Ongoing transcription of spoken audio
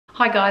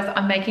Hi guys,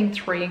 I'm making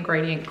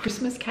 3-ingredient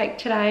Christmas cake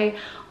today.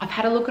 I've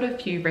had a look at a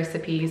few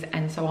recipes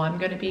and so I'm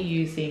going to be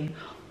using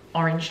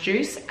orange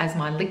juice as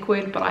my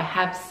liquid, but I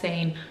have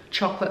seen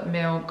chocolate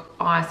milk,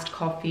 iced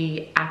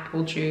coffee,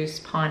 apple juice,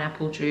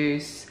 pineapple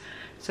juice.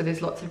 So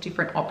there's lots of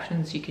different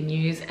options you can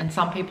use, and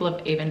some people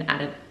have even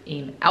added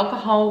in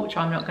alcohol, which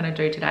I'm not going to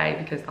do today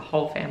because the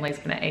whole family is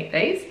going to eat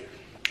these.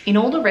 In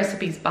all the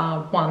recipes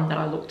bar one that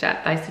I looked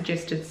at, they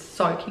suggested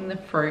soaking the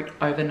fruit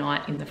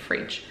overnight in the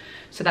fridge.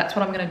 So that's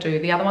what I'm going to do.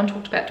 The other one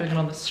talked about doing it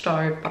on the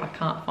stove, but I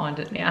can't find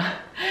it now.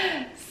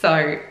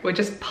 So we're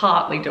just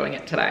partly doing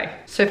it today.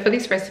 So for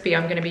this recipe,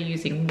 I'm going to be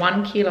using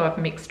 1 kilo of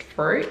mixed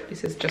fruit.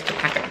 This is just a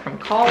packet from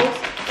Coles,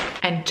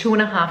 and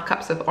 2.5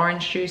 cups of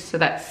orange juice. So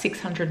that's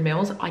 600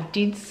 mils. I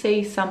did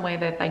see somewhere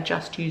that they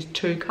just used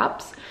 2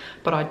 cups,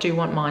 but I do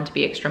want mine to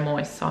be extra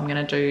moist. So I'm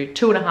going to do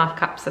 2.5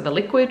 cups of the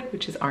liquid,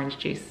 which is orange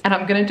juice. And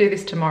I'm going to do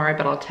this tomorrow,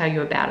 but I'll tell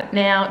you about it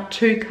now.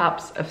 2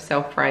 cups of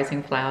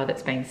self-raising flour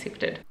that's been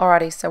sifted.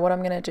 Alrighty, so what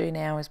I'm going to do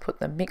now is put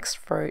the mixed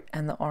fruit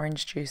and the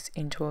orange juice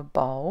into a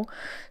bowl.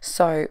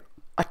 So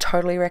I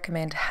totally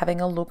recommend having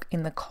a look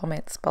in the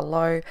comments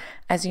below.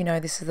 As you know,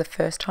 this is the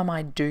first time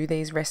I do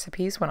these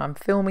recipes. When I'm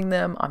filming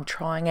them, I'm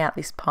trying out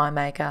this pie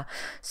maker.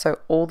 So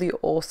all the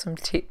awesome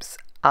tips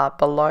are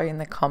below in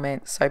the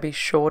comments. So be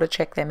sure to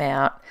check them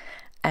out,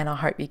 and I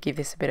hope you give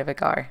this a bit of a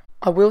go.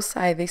 I will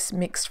say this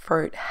mixed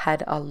fruit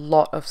had a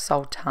lot of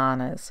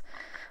sultanas.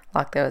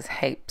 Like there was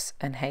heaps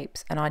and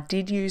heaps, and I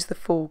did use the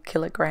full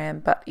kilogram,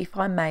 but if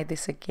I made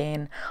this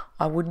again,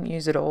 I wouldn't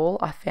use it all.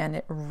 I found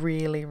it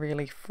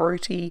really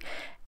fruity,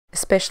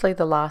 especially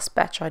the last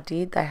batch I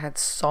did. They had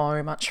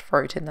so much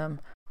fruit in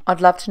them.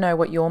 I'd love to know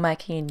what you're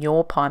making in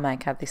your pie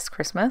maker this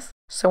Christmas.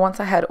 So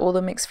once I had all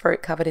the mixed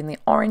fruit covered in the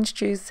orange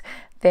juice,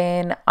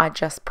 then I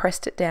just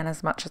pressed it down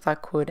as much as I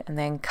could and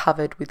then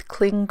covered with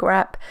cling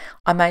wrap.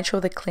 I made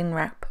sure the cling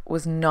wrap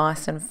was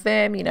nice and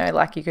firm, you know,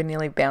 like you could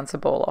nearly bounce a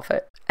ball off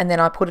it. And then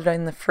I put it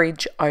in the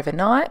fridge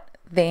overnight.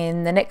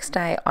 Then the next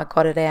day I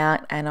got it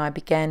out and I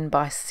began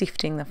by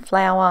sifting the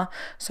flour.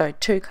 So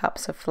 2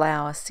 cups of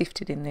flour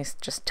sifted in this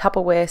just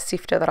Tupperware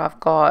sifter that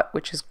I've got,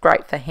 which is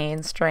great for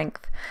hand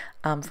strength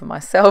for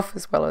myself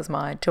as well as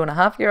my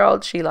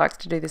 2.5-year-old. She likes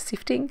to do the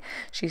sifting.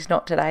 She's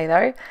not today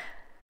though.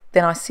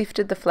 Then I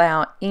sifted the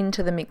flour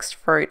into the mixed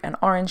fruit and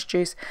orange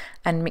juice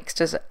and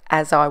mixed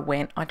as I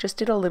went. I just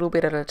did a little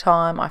bit at a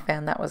time. I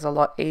found that was a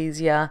lot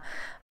easier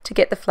to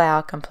get the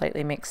flour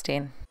completely mixed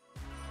in.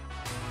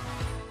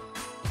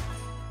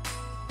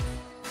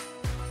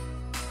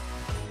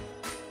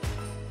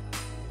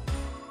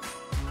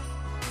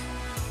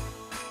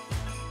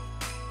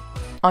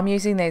 I'm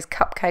using these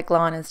cupcake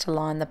liners to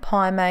line the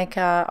pie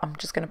maker. I'm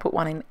just going to put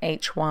one in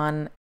each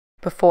one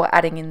before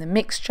adding in the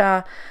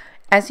mixture.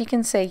 As you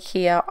can see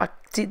here, I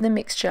did the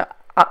mixture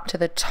up to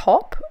the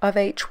top of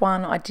each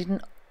one. I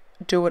didn't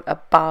do it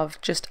above,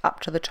 just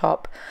up to the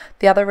top.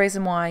 The other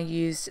reason why I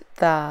used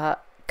the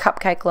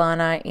cupcake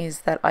liner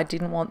is that I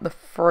didn't want the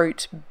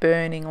fruit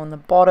burning on the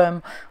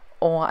bottom,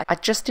 or I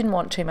just didn't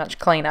want too much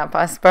cleanup,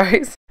 I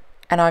suppose.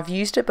 And I've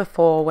used it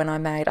before when I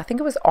made, I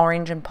think it was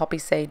orange and poppy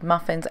seed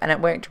muffins, and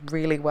it worked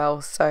really well.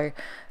 So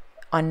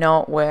I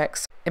know it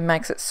works. It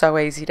makes it so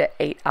easy to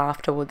eat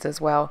afterwards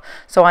as well.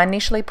 So I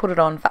initially put it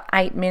on for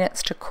 8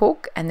 minutes to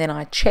cook, and then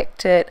I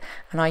checked it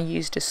and I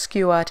used a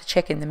skewer to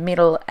check in the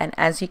middle, and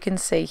as you can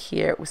see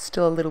here, it was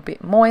still a little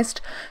bit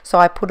moist. So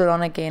I put it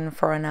on again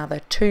for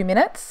another 2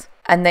 minutes.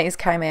 And these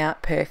came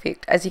out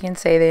perfect. As you can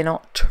see, they're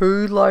not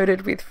too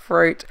loaded with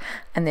fruit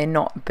and they're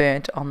not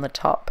burnt on the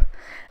top.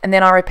 And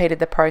then I repeated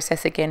the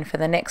process again for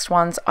the next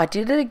ones. I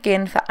did it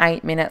again for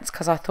 8 minutes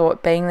because I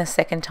thought, being the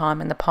second time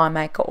and the pie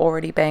maker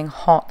already being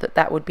hot,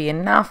 that would be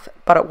enough,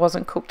 but it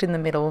wasn't cooked in the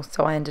middle,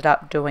 so I ended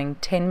up doing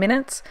 10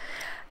 minutes.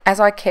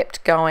 As I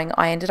kept going,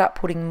 I ended up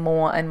putting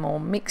more and more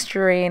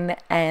mixture in,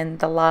 and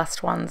the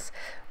last ones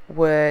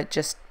were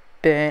just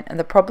burnt. And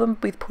the problem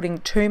with putting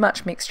too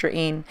much mixture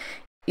in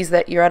is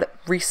that you're at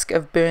risk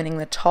of burning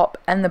the top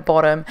and the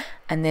bottom,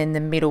 and then the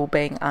middle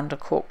being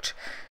undercooked.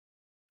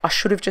 I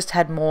should have just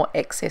had more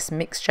excess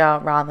mixture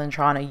rather than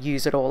trying to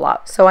use it all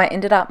up. So I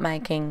ended up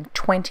making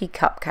 20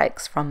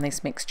 cupcakes from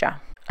this mixture.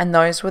 And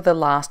those were the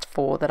last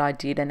 4 that I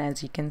did, and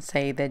as you can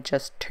see, they're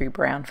just too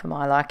brown for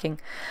my liking.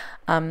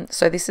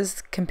 So this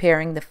is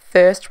comparing the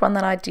first one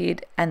that I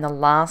did and the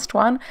last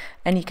one,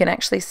 and you can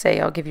actually see,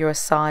 I'll give you a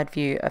side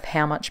view of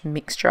how much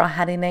mixture I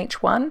had in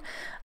each one.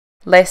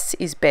 Less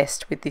is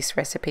best with this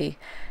recipe.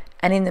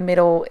 And in the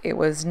middle, it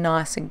was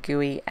nice and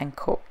gooey and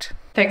cooked.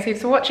 Thanks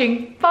heaps for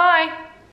watching. Bye!